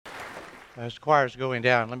As the choir is going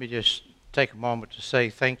down, let me just take a moment to say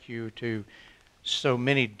thank you to so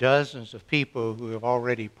many dozens of people who have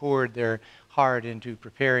already poured their heart into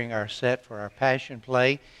preparing our set for our Passion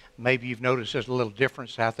Play. Maybe you've noticed there's a little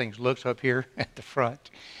difference how things look up here at the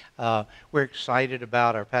front. We're excited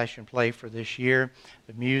about our Passion Play for this year.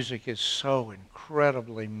 The music is so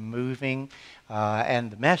incredibly moving, and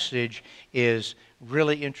the message is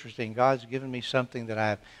really interesting. God's given me something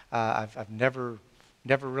that I've never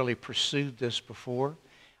really pursued this before,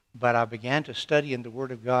 but I began to study in the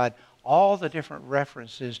Word of God all the different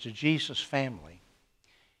references to Jesus' family.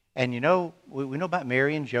 And you know, we know about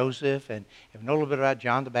Mary and Joseph, and we know a little bit about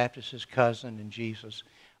John the Baptist, his cousin, and Jesus.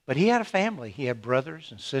 But he had a family. He had brothers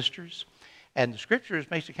and sisters. And the Scriptures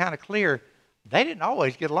makes it kind of clear they didn't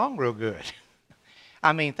always get along real good.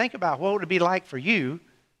 I mean, think about what would it be like for you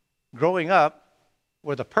growing up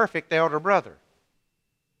with a perfect elder brother.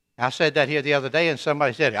 I said that here the other day, and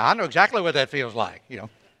somebody said, I know exactly what that feels like,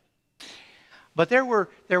 But there were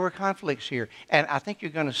conflicts here. And I think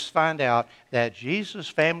you're going to find out that Jesus'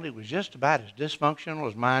 family was just about as dysfunctional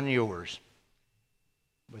as mine and yours.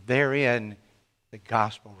 But therein, the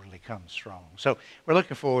gospel really comes strong. So we're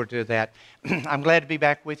looking forward to that. I'm glad to be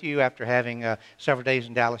back with you after having several days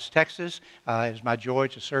in Dallas, Texas. It's my joy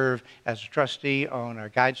to serve as a trustee on our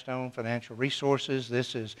Guidestone Financial Resources.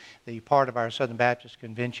 This is the part of our Southern Baptist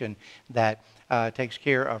Convention that takes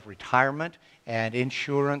care of retirement and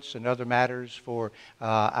insurance and other matters for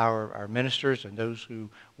our ministers and those who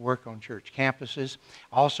work on church campuses.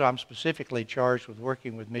 Also, I'm specifically charged with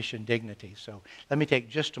working with Mission Dignity. So let me take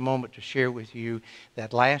just a moment to share with you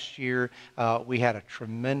that last year we had a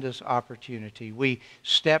tremendous opportunity. We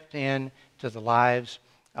stepped in to the lives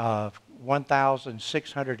of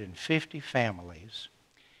 1,650 families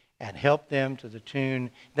and helped them to the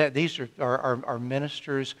tune that these are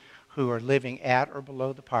ministers who are living at or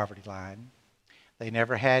below the poverty line. They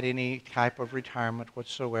never had any type of retirement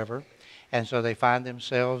whatsoever. And so they find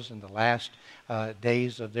themselves in the last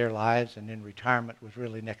days of their lives and in retirement with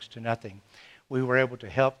really next to nothing. We were able to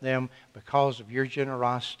help them because of your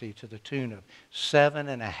generosity to the tune of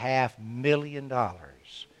 $7.5 million.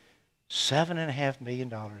 $7.5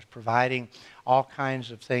 million, providing all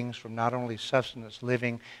kinds of things from not only sustenance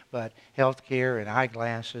living, but health care and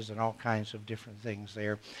eyeglasses and all kinds of different things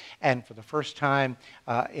there. And for the first time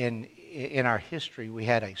in our history, we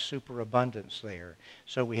had a superabundance there.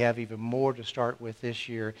 So we have even more to start with this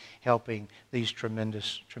year, helping these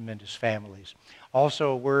tremendous, tremendous families.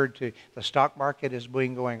 Also, a word to the stock market has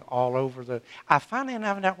been going all over I finally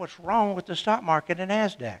found out what's wrong with the stock market and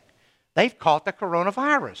NASDAQ. They've caught the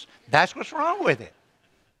coronavirus. That's what's wrong with it.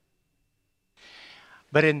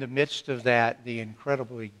 But in the midst of that, the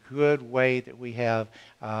incredibly good way that we have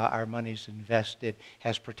our monies invested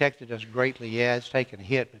has protected us greatly. Yeah, it's taken a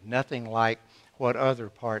hit, but nothing like what other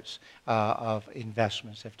parts of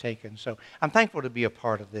investments have taken. So I'm thankful to be a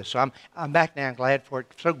part of this. So I'm back now. I'm glad for it.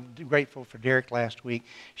 So grateful for Derek last week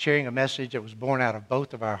sharing a message that was born out of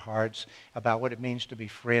both of our hearts about what it means to be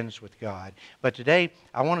friends with God. But today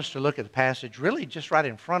I want us to look at the passage really just right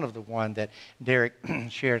in front of the one that Derek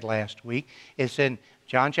shared last week. It's in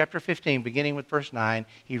John chapter 15, beginning with verse 9.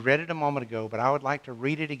 He read it a moment ago, but I would like to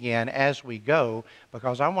read it again as we go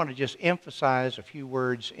because I want to just emphasize a few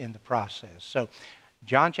words in the process. So,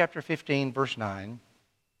 John chapter 15, verse 9.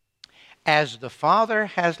 As the Father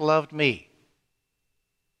has loved me,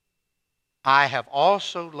 I have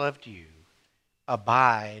also loved you.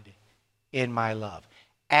 Abide in my love.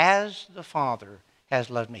 As the Father has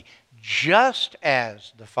loved me, just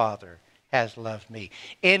as the Father has loved me,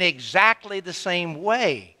 in exactly the same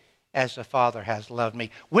way as the Father has loved me,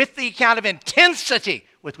 with the kind of intensity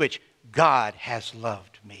with which God has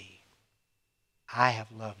loved me. I have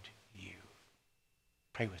loved you.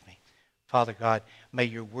 Pray with me. Father God, may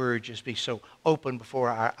your word just be so open before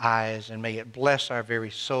our eyes, and may it bless our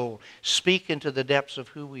very soul. Speak into the depths of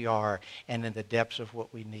who we are and in the depths of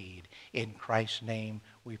what we need. In Christ's name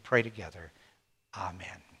we pray together.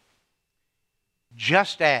 Amen.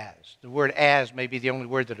 Just as, the word as may be the only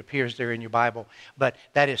word that appears there in your Bible, but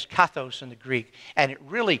that is kathos in the Greek. And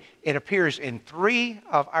it appears in 3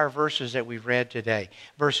 of our verses that we've read today,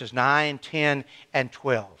 verses 9, 10, and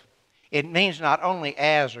 12. It means not only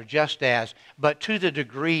as or just as, but to the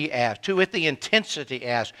degree as, to with the intensity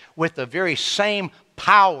as, with the very same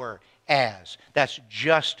power as. That's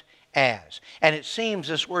just as. And it seems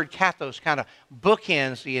this word kathos kind of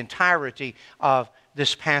bookends the entirety of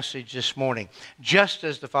this passage this morning. Just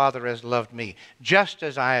as the Father has loved me, just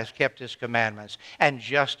as I have kept His commandments, and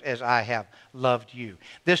just as I have loved you.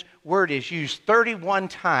 This word is used 31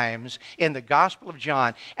 times in the Gospel of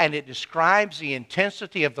John, and it describes the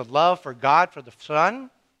intensity of the love for God for the Son,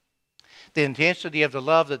 the intensity of the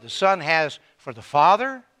love that the Son has for the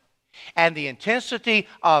Father, and the intensity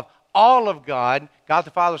of all of God, God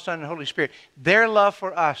the Father, Son, and Holy Spirit, their love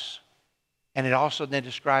for us. And it also then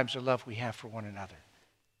describes the love we have for one another.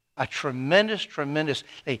 A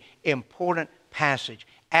tremendously important passage.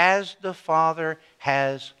 As the Father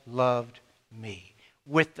has loved me.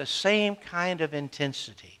 With the same kind of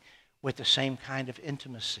intensity, with the same kind of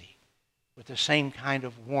intimacy, with the same kind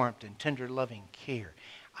of warmth and tender loving care,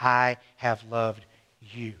 I have loved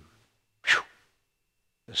you. Whew.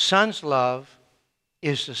 The Son's love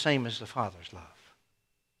is the same as the Father's love.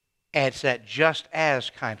 And it's that just as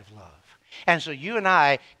kind of love. And so you and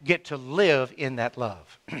I get to live in that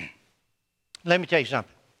love. Let me tell you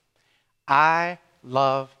something. I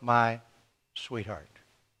love my sweetheart.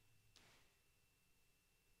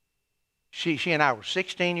 She and I were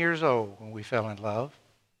 16 years old when we fell in love.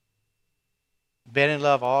 Been in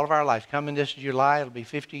love all of our lives. Coming this July, it'll be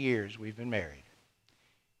 50 years we've been married.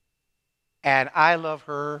 And I love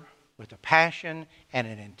her with a passion and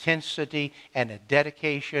an intensity and a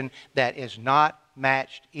dedication that is not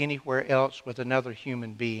matched anywhere else with another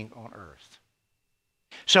human being on earth.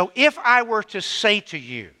 So if I were to say to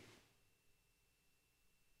you,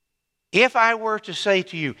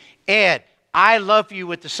 Ed, I love you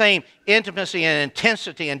with the same intimacy and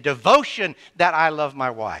intensity and devotion that I love my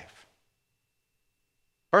wife.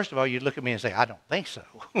 First of all, you'd look at me and say, I don't think so.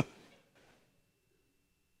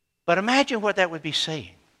 But imagine what that would be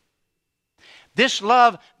saying. This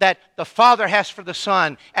love that the Father has for the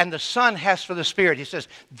Son and the Son has for the Spirit. He says,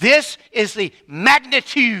 this is the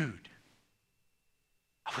magnitude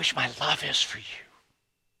of which my love is for you.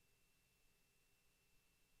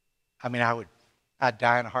 I mean, I'd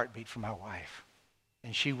die in a heartbeat for my wife,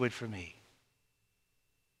 and she would for me.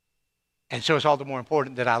 And so it's all the more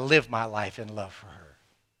important that I live my life in love for her.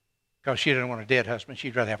 Because she doesn't want a dead husband.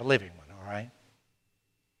 She'd rather have a living one, all right?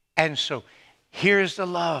 And so here's the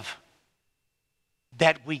love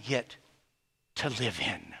that we get to live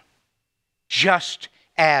in. Just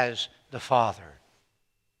as the Father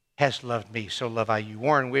has loved me, so love I you.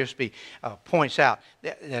 Warren Wiersbe points out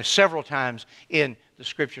that there are several times in the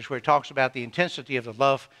Scriptures where it talks about the intensity of the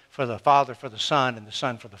love for the Father, for the Son, and the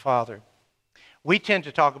Son for the Father. We tend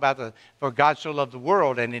to talk about for God so loved the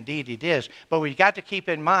world, and indeed He did. But we've got to keep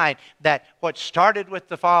in mind that what started with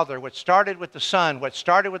the Father, what started with the Son, what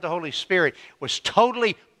started with the Holy Spirit was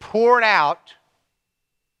totally poured out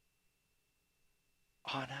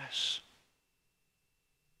on us.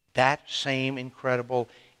 That same incredible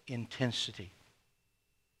intensity.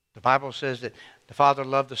 The Bible says that the Father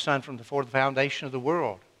loved the Son from before the foundation of the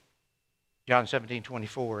world. John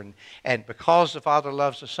 17:24. And because the Father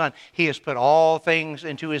loves the Son, He has put all things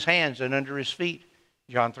into His hands and under His feet.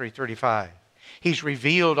 John 3:35. He's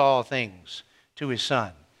revealed all things to His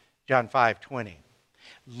Son. John 5:20.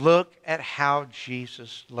 Look at how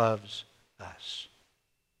Jesus loves us.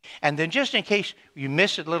 And then just in case you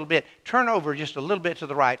miss it a little bit, turn over just a little bit to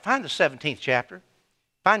the right. Find the 17th chapter.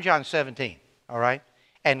 Find John 17, all right?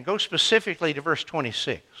 And go specifically to verse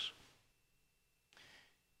 26.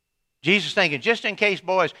 Jesus thinking, just in case,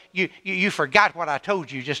 boys, you forgot what I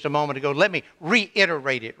told you just a moment ago, let me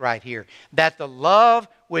reiterate it right here. That the love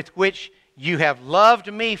with which you have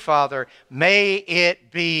loved me, Father, may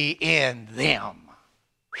it be in them.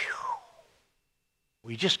 Whew.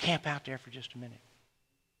 Will you just camp out there for just a minute?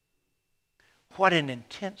 What an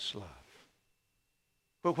intense love.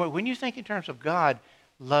 But when you think in terms of God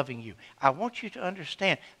loving you, I want you to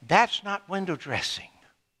understand that's not window dressing.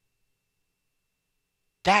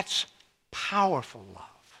 That's powerful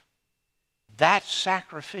love. That's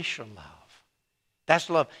sacrificial love. That's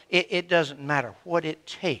love. It doesn't matter what it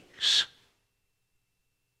takes.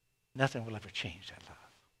 Nothing will ever change that love.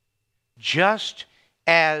 Just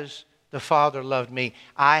as the Father loved me,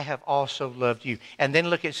 I have also loved you. And then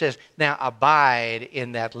look, it says, now abide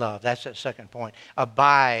in that love. That's that second point.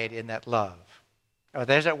 Abide in that love. Oh,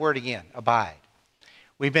 there's that word again, abide.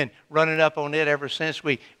 We've been running up on it ever since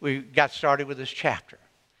we got started with this chapter.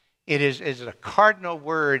 It is a cardinal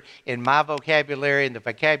word in my vocabulary and the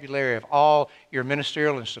vocabulary of all your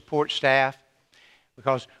ministerial and support staff,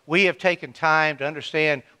 because we have taken time to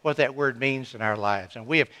understand what that word means in our lives, and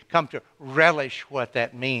we have come to relish what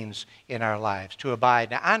that means in our lives, to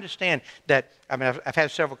abide. Now, I understand that, I've had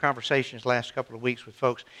several conversations the last couple of weeks with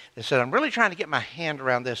folks that said, I'm really trying to get my hand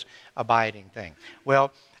around this abiding thing.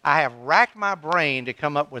 Well, I have racked my brain to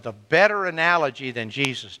come up with a better analogy than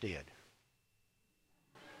Jesus did.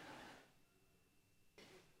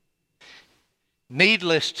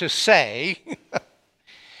 Needless to say,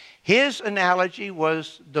 his analogy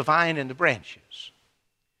was the vine and the branches.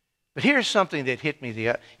 But here's something that hit me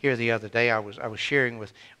here the other day. I was sharing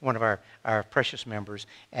with one of our precious members,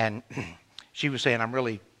 and she was saying, I'm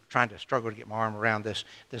really trying to struggle to get my arm around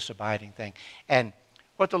this abiding thing. And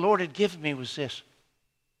what the Lord had given me was this.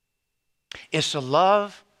 It's the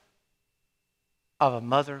love of a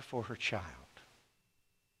mother for her child.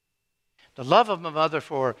 The love of a mother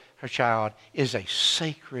for her child is a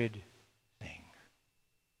sacred thing.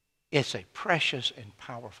 It's a precious and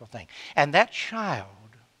powerful thing. And that child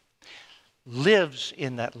lives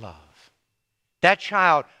in that love. That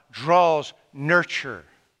child draws nurture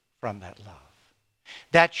from that love.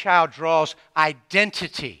 That child draws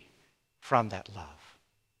identity from that love.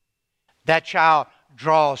 That child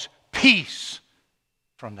draws peace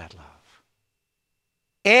from that love.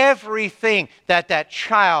 Everything that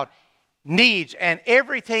child needs and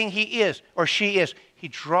everything he is or she is, he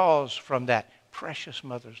draws from that precious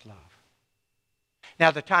mother's love.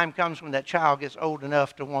 Now the time comes when that child gets old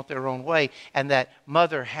enough to want their own way, and that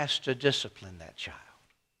mother has to discipline that child.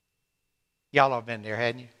 Y'all have been there,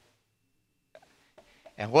 hadn't you?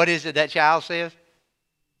 And what is it that child says?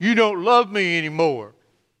 You don't love me anymore.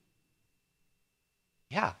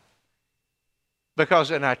 Yeah.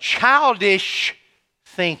 Because in a childish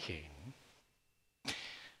thinking,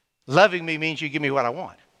 loving me means you give me what I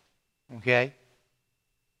want. Okay?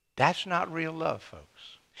 That's not real love, folks.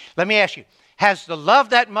 Let me ask you, has the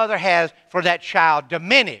love that mother has for that child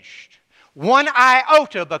diminished one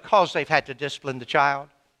iota because they've had to discipline the child?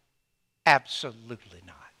 Absolutely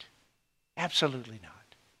not. Absolutely not.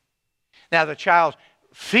 Now, the child's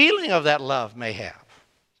feeling of that love may have.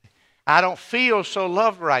 I don't feel so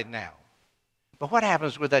loved right now. But what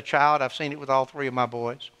happens with that child? I've seen it with all three of my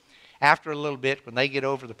boys. After a little bit, when they get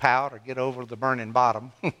over the pout or get over the burning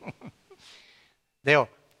bottom, they'll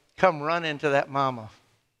come run into that mama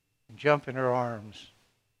and jump in her arms.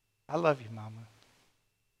 I love you, mama.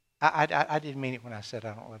 I didn't mean it when I said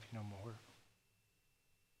I don't love you no more.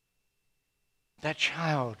 That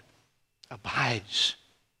child abides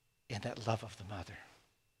in that love of the mother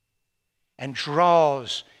and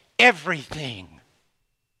draws everything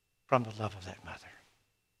from the love of that mother.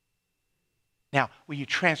 Now, will you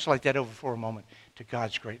translate that over for a moment to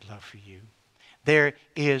God's great love for you? There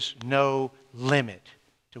is no limit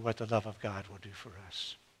to what the love of God will do for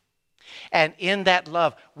us. And in that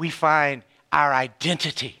love, we find our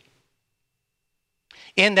identity.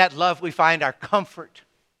 In that love, we find our comfort.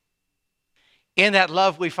 In that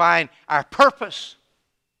love, we find our purpose.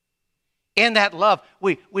 In that love,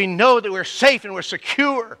 we know that we're safe and we're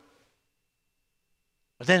secure.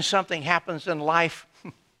 But then something happens in life,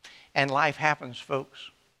 and life happens,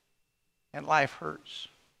 folks. And life hurts.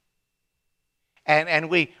 And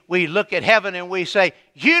we look at heaven and we say,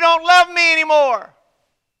 you don't love me anymore.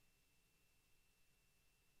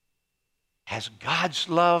 Has God's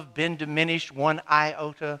love been diminished one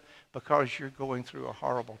iota because you're going through a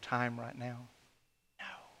horrible time right now?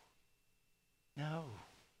 No.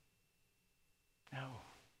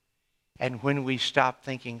 And when we stop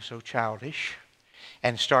thinking so childish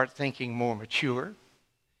and start thinking more mature,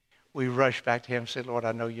 we rush back to Him and say, Lord,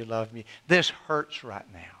 I know you love me. This hurts right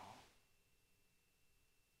now.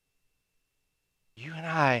 You and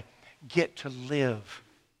I get to live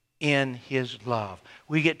in His love.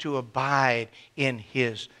 We get to abide in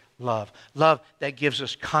His love. Love that gives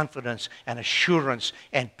us confidence and assurance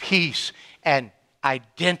and peace and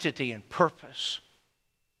identity and purpose.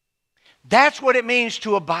 That's what it means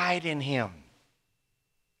to abide in Him.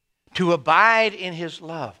 To abide in His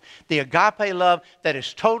love. The agape love that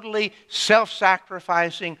is totally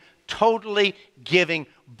self-sacrificing, totally giving,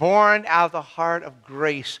 born out of the heart of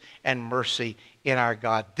grace and mercy in our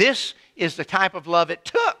God. This is the type of love it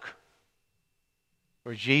took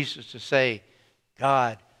for Jesus to say,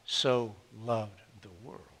 God so loved the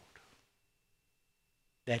world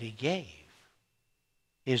that He gave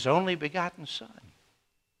His only begotten Son,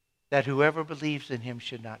 that whoever believes in Him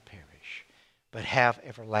should not perish, but have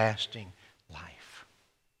everlasting life.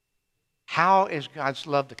 How is God's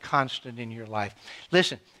love the constant in your life?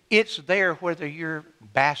 Listen, it's there whether you're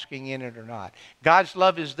basking in it or not. God's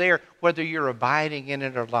love is there whether you're abiding in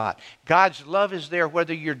it or not. God's love is there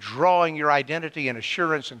whether you're drawing your identity and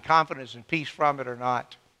assurance and confidence and peace from it or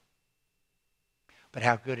not. But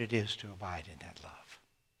how good it is to abide in that love.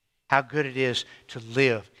 How good it is to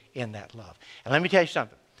live in that love. And let me tell you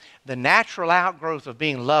something. The natural outgrowth of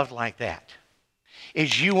being loved like that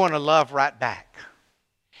is you want to love right back.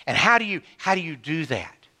 And how do you do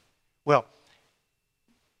that? Well,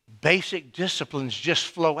 basic disciplines just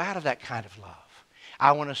flow out of that kind of love.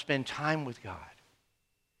 I want to spend time with God.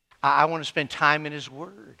 I want to spend time in His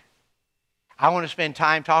Word. I want to spend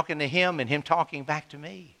time talking to Him and Him talking back to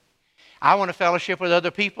me. I want to fellowship with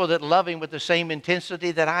other people that love Him with the same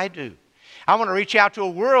intensity that I do. I want to reach out to a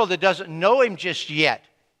world that doesn't know Him just yet.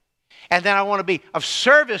 And then I want to be of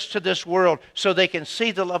service to this world so they can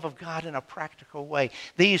see the love of God in a practical way.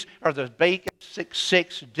 These are the basic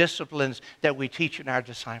 6 disciplines that we teach in our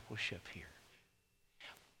discipleship here.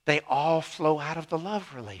 They all flow out of the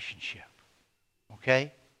love relationship.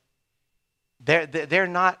 Okay? They're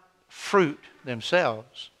not fruit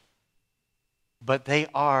themselves, but they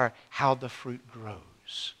are how the fruit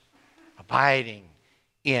grows, abiding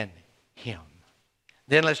in Him.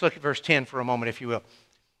 Then let's look at verse 10 for a moment, if you will.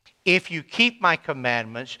 If you keep my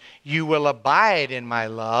commandments, you will abide in my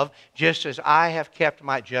love, just as I have kept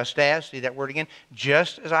my, just as, see that word again,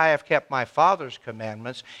 just as I have kept my Father's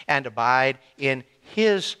commandments and abide in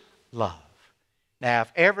His love. Now,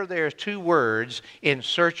 if ever there's 2 words in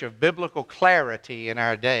search of biblical clarity in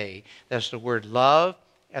our day, that's the word love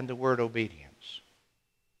and the word obedience.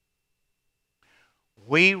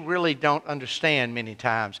 We really don't understand many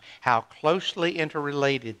times how closely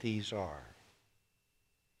interrelated these are.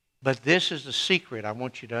 But this is the secret I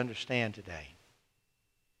want you to understand today.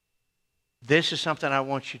 This is something I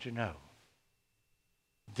want you to know.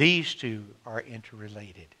 These 2 are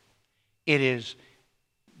interrelated. It is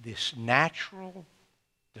this natural,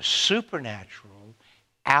 the supernatural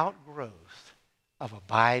outgrowth of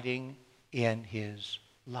abiding in His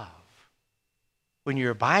love. When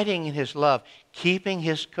you're abiding in His love, keeping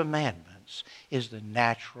His commandments is the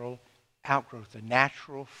natural outgrowth, the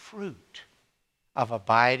natural fruit of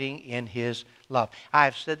abiding in His love. I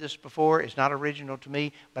have said this before. It's not original to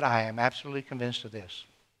me, but I am absolutely convinced of this.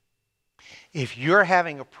 If you're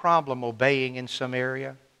having a problem obeying in some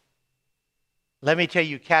area, let me tell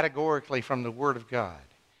you categorically from the Word of God,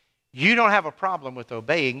 you don't have a problem with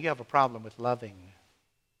obeying, you have a problem with loving.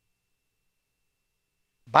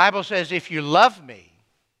 The Bible says, if you love me,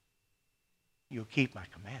 you'll keep my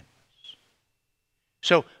commandments.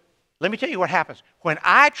 So, let me tell you what happens. When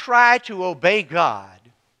I try to obey God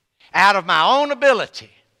out of my own ability,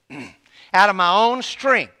 out of my own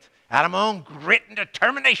strength, out of my own grit and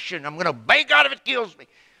determination, I'm going to obey God if it kills me.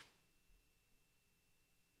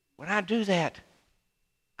 When I do that,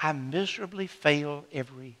 I miserably fail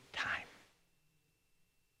every time.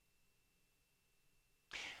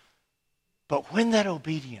 But when that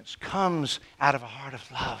obedience comes out of a heart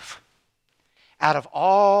of love, out of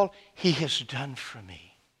all He has done for me,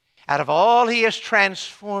 out of all He has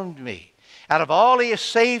transformed me, out of all He has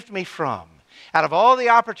saved me from, out of all the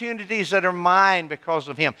opportunities that are mine because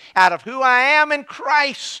of Him, out of who I am in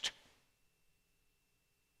Christ,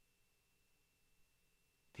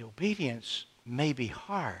 the obedience may be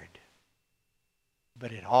hard,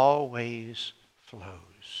 but it always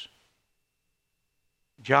flows.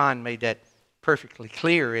 John made that perfectly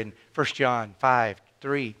clear in 1 John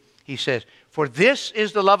 5:3. He says, for this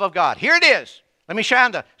is the love of God. Here it is. Let me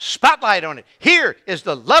shine the spotlight on it. Here is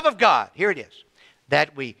the love of God. Here it is.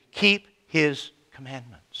 That we keep His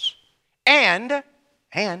commandments. And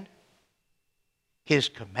His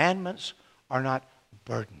commandments are not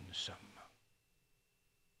burdensome.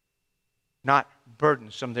 Not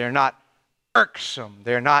burdensome. They're not irksome.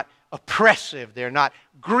 They're not oppressive. They're not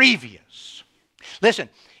grievous. Listen,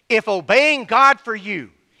 if obeying God for you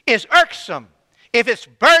is irksome, if it's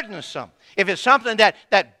burdensome, if it's something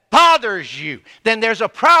that bothers you, then there's a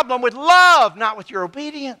problem with love, not with your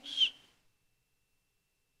obedience.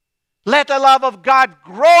 Let the love of God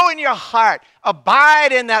grow in your heart.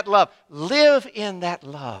 Abide in that love. Live in that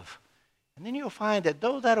love. And then you'll find that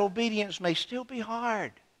though that obedience may still be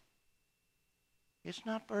hard, it's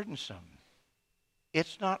not burdensome.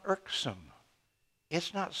 It's not irksome.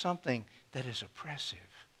 It's not something that is oppressive.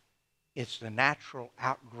 It's the natural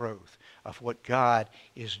outgrowth of what God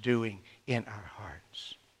is doing in our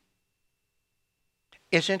hearts.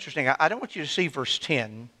 It's interesting. I don't want you to see verse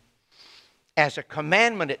 10 as a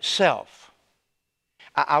commandment itself.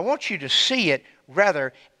 I want you to see it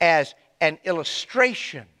rather as an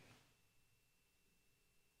illustration.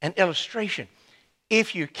 An illustration.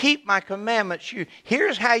 If you keep my commandments,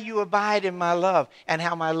 here's how you abide in my love and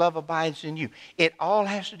how my love abides in you. It all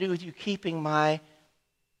has to do with you keeping my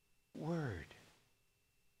word.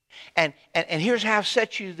 And here's how I've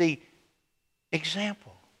set you the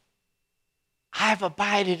example. I've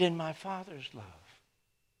abided in my Father's love.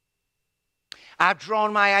 I've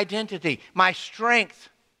drawn my identity, my strength,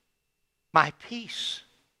 my peace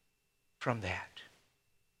from that.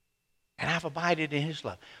 And I've abided in his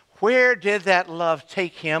love. Where did that love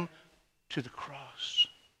take him? To the cross.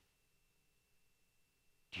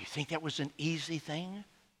 Do you think that was an easy thing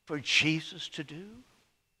for Jesus to do?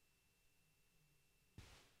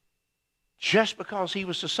 Just because he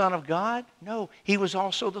was the Son of God? No, he was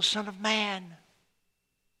also the Son of Man.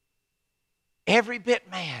 Every bit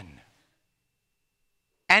man.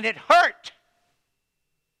 And it hurt.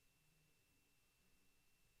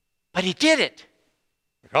 But he did it.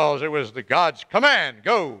 Because it was the God's command,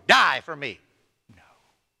 go die for me. No.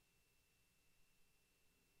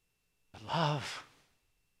 The love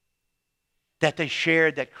that they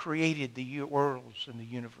shared that created the worlds and the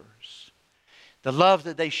universe. The love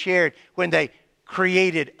that they shared when they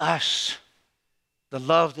created us. The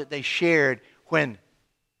love that they shared when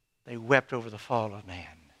they wept over the fall of man.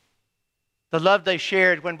 The love they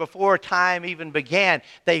shared when before time even began,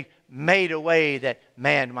 they made a way that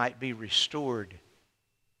man might be restored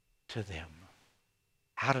to them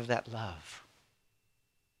out of that love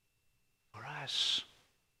for us.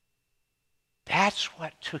 That's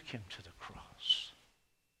what took him to the cross.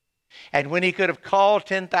 And when he could have called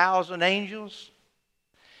 10,000 angels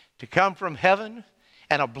to come from heaven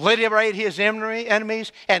and obliterate his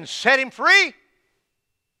enemies and set him free,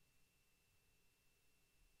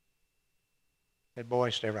 said,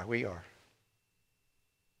 boys, stay right where you are.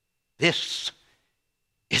 This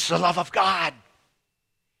is the love of God.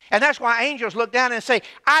 And that's why angels look down and say,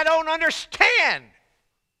 I don't understand.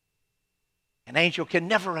 An angel can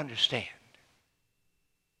never understand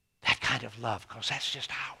that kind of love because that's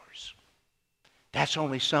just ours. That's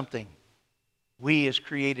only something we as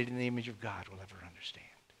created in the image of God will ever understand.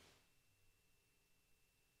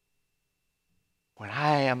 When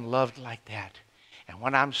I am loved like that, and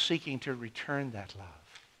when I'm seeking to return that love,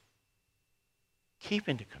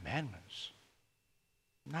 keeping the commandments,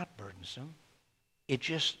 not burdensome. It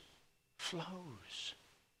just flows.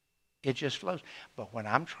 It just flows. But when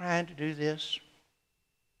I'm trying to do this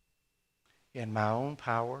in my own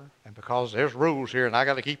power, and because there's rules here and I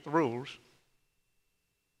got to keep the rules.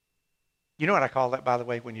 You know what I call that, by the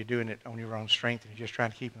way, when you're doing it on your own strength and you're just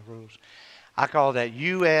trying to keep the rules? I call that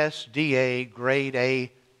USDA grade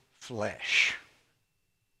A flesh.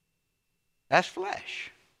 That's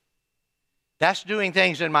flesh. That's doing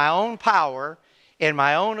things in my own power, in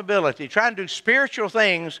my own ability, trying to do spiritual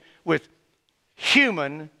things with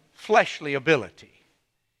human fleshly ability.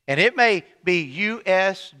 And it may be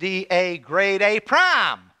USDA grade A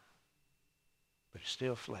prime, but it's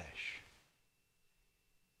still flesh.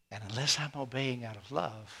 And unless I'm obeying out of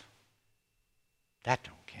love, that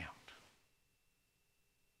don't count.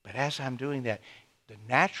 But as I'm doing that, the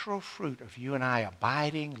natural fruit of you and I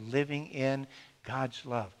abiding, living in God's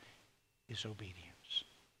love is obedience.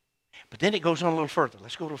 But then it goes on a little further.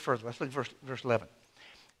 Let's go a little further. Let's look at verse 11.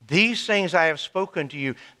 These things I have spoken to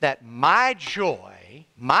you, that my joy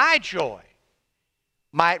might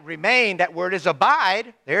remain. That word is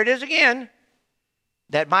abide. There it is again.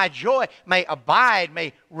 That my joy may abide,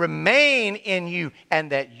 may remain in you,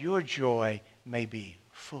 and that your joy may be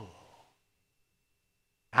full.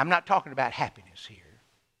 I'm not talking about happiness here.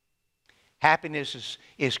 Happiness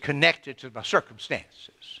is connected to my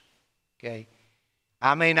circumstances. Okay?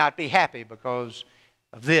 I may not be happy because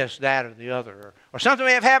of this, that, or the other. Or something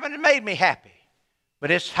may have happened and made me happy.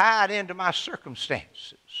 But it's tied into my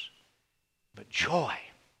circumstances. But joy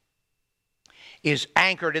is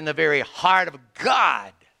anchored in the very heart of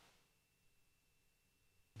God.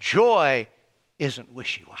 Joy isn't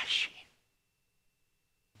wishy-washy.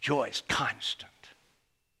 Joy is constant.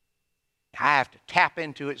 I have to tap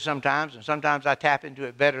into it sometimes, and sometimes I tap into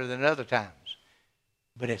it better than other times.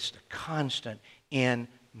 But it's the constant in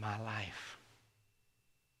my life.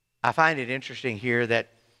 I find it interesting here that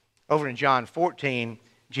over in John 14,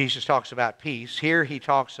 Jesus talks about peace. Here he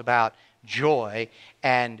talks about joy,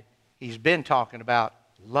 and he's been talking about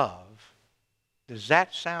love. Does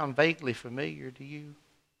that sound vaguely familiar to you?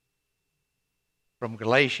 From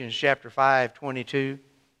Galatians chapter 5:22,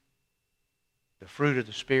 the fruit of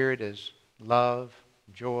the Spirit is love,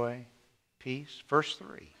 joy, peace. Verse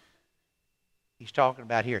 3. He's talking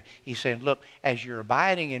about here. He's saying, look, as you're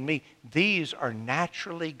abiding in me, these are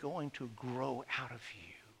naturally going to grow out of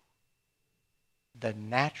you. The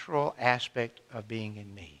natural aspect of being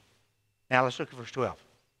in me. Now let's look at verse 12.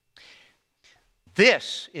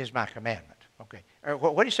 This is my commandment. Okay.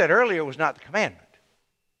 What he said earlier was not the commandment.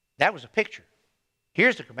 That was a picture.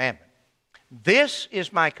 Here's the commandment. This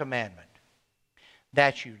is my commandment,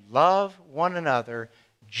 that you love one another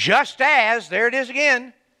just as, there it is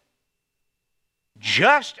again,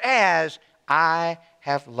 just as I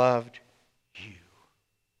have loved you.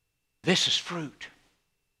 This is fruit.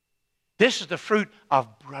 This is the fruit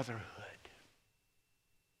of brotherhood.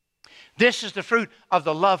 This is the fruit of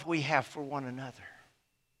the love we have for one another.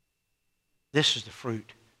 This is the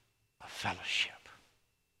fruit of fellowship,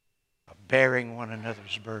 of bearing one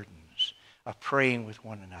another's burdens, of praying with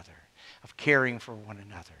one another, of caring for one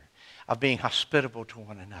another, of being hospitable to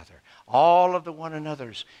one another. All of the one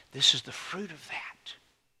another's, this is the fruit of that.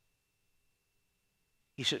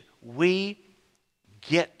 He said, we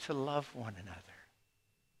get to love one another.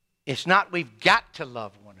 It's not we've got to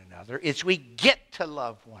love one another. It's we get to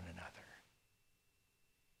love one another.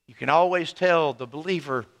 You can always tell the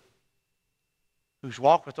believer who's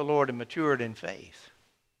walked with the Lord and matured in faith,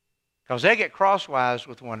 because they get crosswise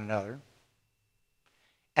with one another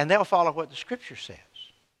and they'll follow what the Scripture says.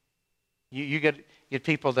 You get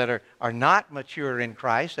people that are not mature in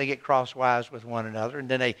Christ. They get crosswise with one another, and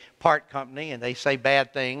then they part company and they say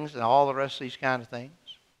bad things and all the rest of these kind of things.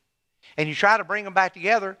 And you try to bring them back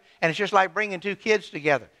together, and it's just like bringing two kids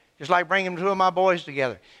together. Just like bringing two of my boys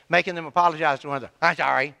together, making them apologize to one another. I'm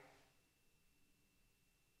sorry.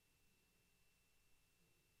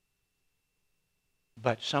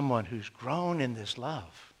 But someone who's grown in this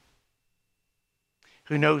love,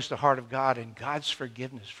 who knows the heart of God and God's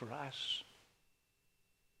forgiveness for us,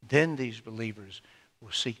 then these believers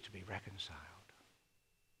will seek to be reconciled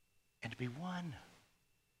and to be one.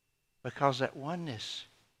 Because that oneness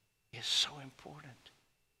is so important.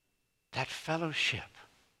 That fellowship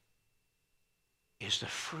is the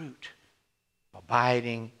fruit of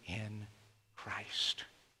abiding in Christ.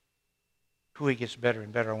 Who he gets better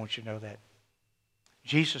and better, I want you to know that.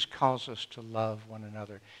 Jesus calls us to love one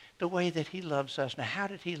another the way that he loves us. Now, how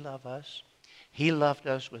did he love us? He loved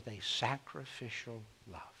us with a sacrificial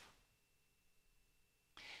love.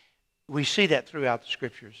 We see that throughout the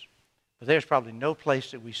Scriptures, but there's probably no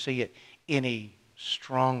place that we see it any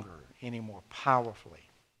stronger, any more powerfully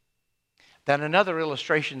than another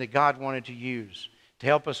illustration that God wanted to use to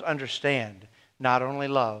help us understand not only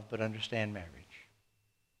love, but understand marriage.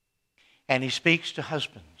 And he speaks to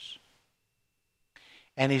husbands.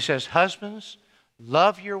 And he says, husbands,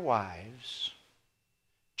 love your wives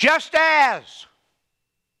just as,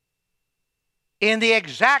 in the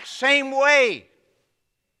exact same way,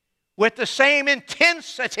 with the same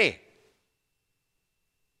intensity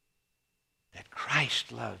that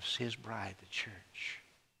Christ loves his bride, the church,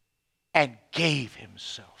 and gave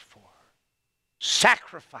himself for her,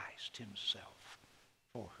 sacrificed himself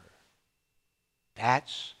for her.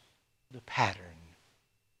 That's the pattern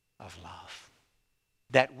of love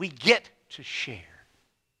that we get to share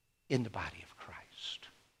in the body of Christ.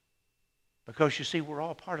 Because you see, we're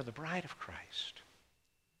all part of the bride of Christ.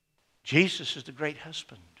 Jesus is the great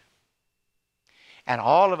husband. And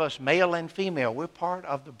all of us, male and female, we're part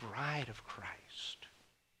of the bride of Christ.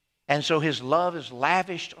 And so his love is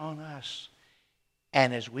lavished on us.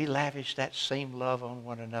 And as we lavish that same love on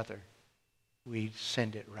one another, we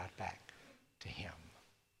send it right back to him.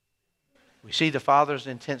 We see the Father's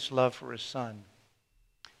intense love for his Son.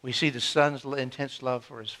 We see the Son's intense love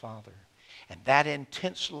for his Father. And that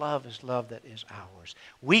intense love is love that is ours.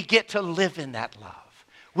 We get to live in that love.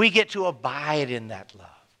 We get to abide in that love.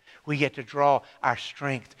 We get to draw our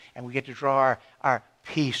strength, and we get to draw our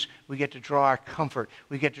peace. We get to draw our comfort.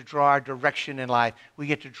 We get to draw our direction in life. We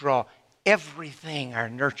get to draw everything our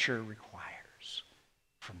nurture requires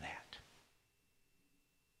from that.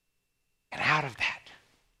 And out of that,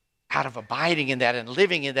 out of abiding in that and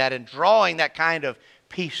living in that and drawing that kind of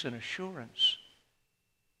peace and assurance,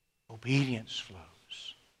 obedience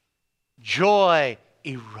flows. Joy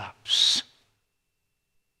erupts.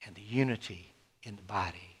 And the unity in the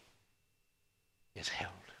body is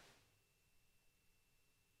held.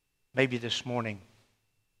 Maybe this morning,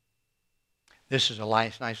 this is a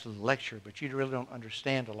nice little lecture, but you really don't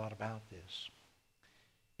understand a lot about this.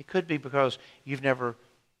 It could be because you've never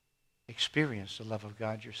experienced the love of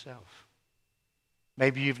God yourself.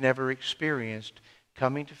 Maybe you've never experienced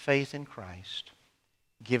coming to faith in Christ,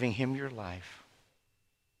 giving him your life,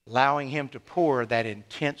 allowing him to pour that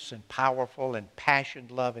intense and powerful and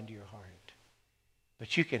passionate love into your heart.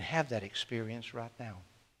 But you can have that experience right now.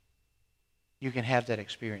 You can have that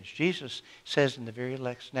experience. Jesus says in the very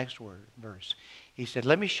next verse, he said,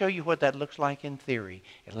 let me show you what that looks like in theory,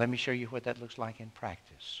 and let me show you what that looks like in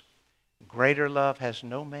practice. Greater love has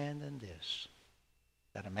no man than this,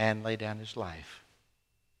 that a man lay down his life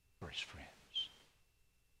for his friends.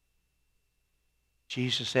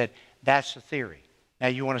 Jesus said, that's the theory. Now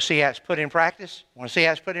you want to see how it's put in practice? Want to see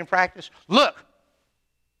how it's put in practice? Look,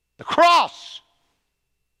 the cross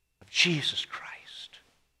of Jesus Christ.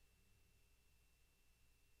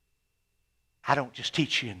 I don't just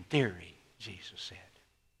teach you in theory, Jesus said.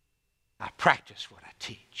 I practice what I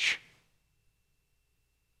teach.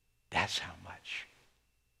 That's how much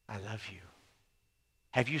I love you.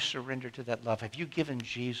 Have you surrendered to that love? Have you given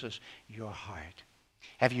Jesus your heart?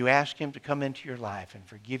 Have you asked him to come into your life and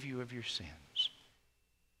forgive you of your sins?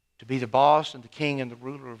 To be the boss and the king and the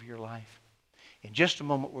ruler of your life? In just a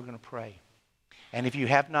moment, we're going to pray. And if you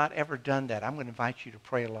have not ever done that, I'm going to invite you to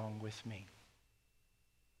pray along with me.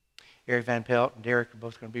 Eric Van Pelt and Derek are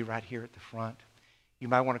both going to be right here at the front. You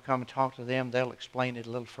might want to come and talk to them. They'll explain it a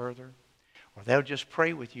little further. Or they'll just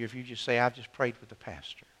pray with you if you just say, I've just prayed with the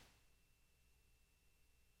pastor.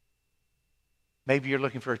 Maybe you're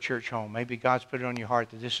looking for a church home. Maybe God's put it on your heart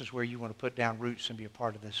that this is where you want to put down roots and be a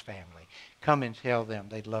part of this family. Come and tell them.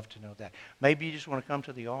 They'd love to know that. Maybe you just want to come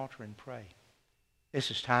to the altar and pray. This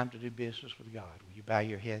is time to do business with God. Will you bow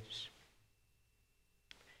your heads?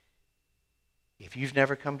 If you've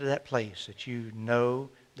never come to that place that you know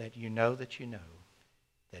that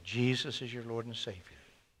Jesus is your Lord and Savior,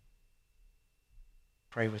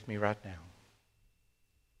 pray with me right now.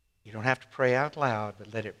 You don't have to pray out loud,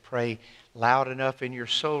 but let it pray loud enough in your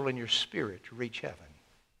soul and your spirit to reach heaven.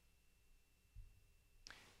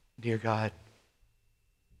 Dear God,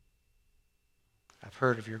 I've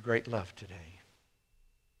heard of your great love today,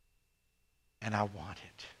 and I want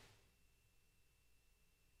it.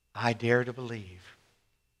 I dare to believe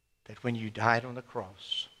that when you died on the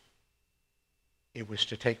cross, it was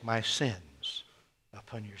to take my sins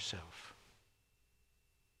upon yourself.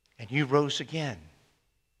 And you rose again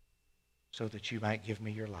so that you might give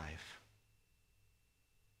me your life.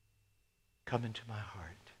 Come into my heart.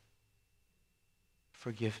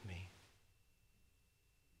 Forgive me.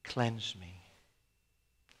 Cleanse me.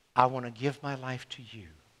 I want to give my life to you.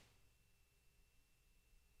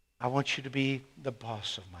 I want you to be the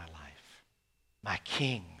boss of my life, my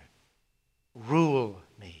king. Rule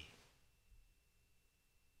me.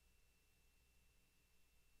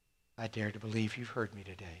 I dare to believe you've heard me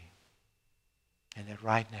today, and that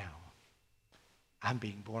right now I'm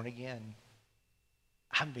being born again.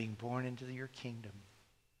 I'm being born into your kingdom,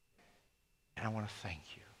 and I want to thank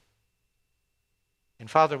you. And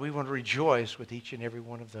Father, we want to rejoice with each and every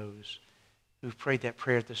one of those who've prayed that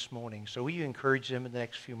prayer this morning. So will you encourage them in the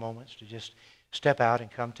next few moments to just step out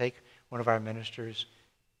and come take one of our ministers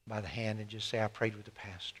by the hand and just say, I prayed with the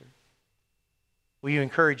pastor. Will you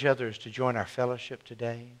encourage others to join our fellowship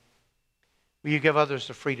today? Will you give others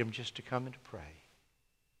the freedom just to come and to pray?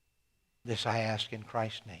 This I ask in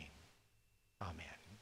Christ's name. Amen.